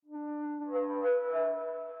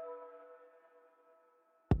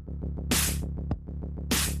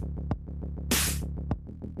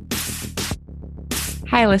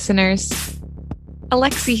Hi, listeners.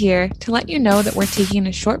 Alexi here to let you know that we're taking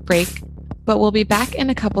a short break, but we'll be back in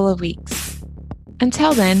a couple of weeks.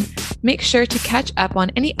 Until then, make sure to catch up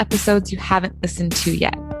on any episodes you haven't listened to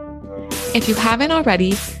yet. If you haven't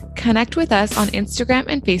already, connect with us on Instagram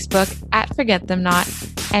and Facebook at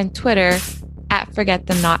ForgetThemNot and Twitter at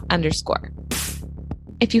ForgetThemNot_.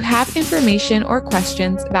 If you have information or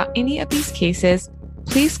questions about any of these cases,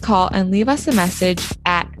 please call and leave us a message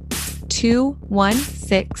at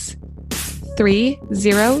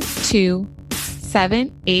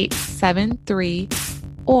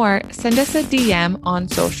 216-302-7873 or send us a DM on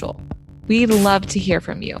social. We'd love to hear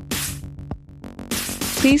from you.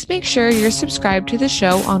 Please make sure you're subscribed to the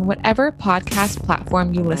show on whatever podcast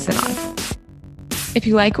platform you listen on. If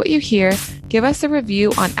you like what you hear, give us a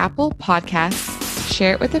review on Apple Podcasts,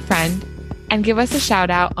 share it with a friend, and give us a shout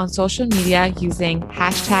out on social media using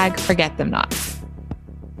 #ForgetThemNot.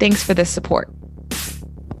 Thanks for the support.